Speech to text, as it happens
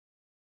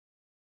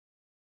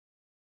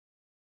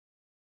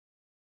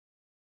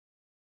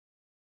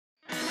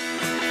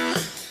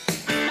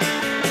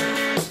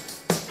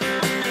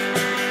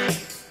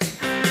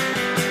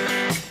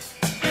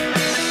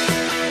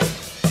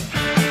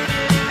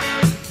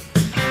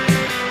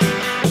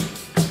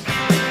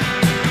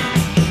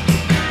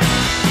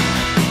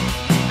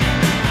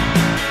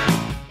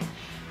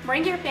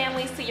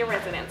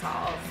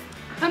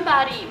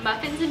out to eat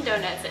muffins and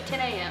donuts at 10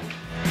 a.m.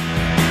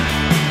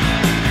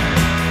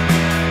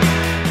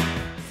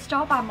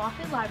 Stop by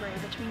Moffett Library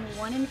between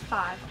 1 and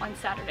 5 on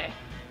Saturday.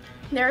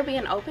 There will be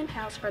an open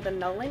house for the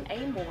Nolan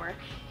A. Moore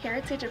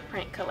Heritage of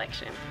Print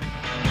collection.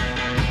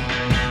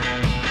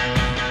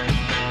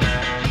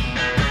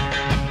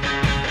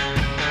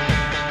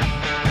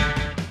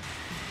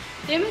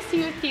 The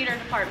MSU Theater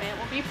Department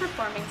will be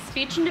performing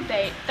Speech and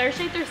Debate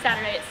Thursday through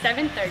Saturday at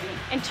 7:30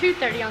 and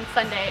 2:30 on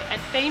Sunday at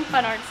Fane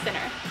Fine Arts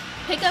Center.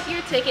 Pick up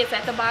your tickets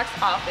at the box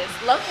office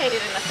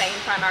located in the Fane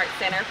Fine Arts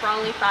Center for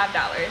only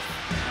 $5.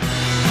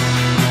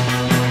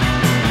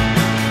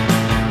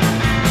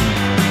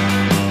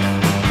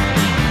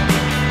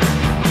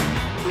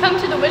 Come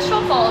to the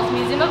Wichita Falls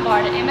Museum of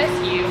Art at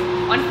MSU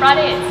on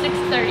Friday at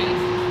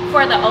 6:30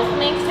 for the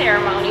opening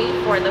ceremony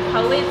for the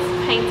Poets,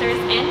 Painters,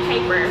 and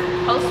Paper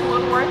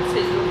Post-World War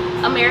II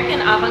American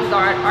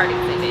Avant-Garde Art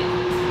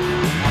Exhibit.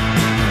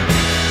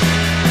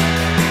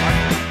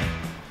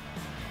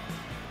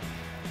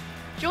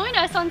 Join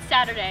us on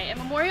Saturday at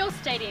Memorial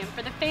Stadium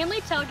for the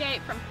family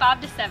tailgate from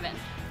 5 to 7.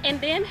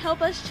 And then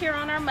help us cheer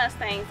on our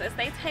Mustangs as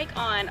they take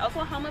on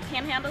Oklahoma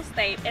Panhandle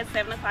State at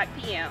 7 o'clock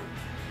p.m.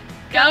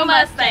 Go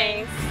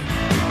Mustangs!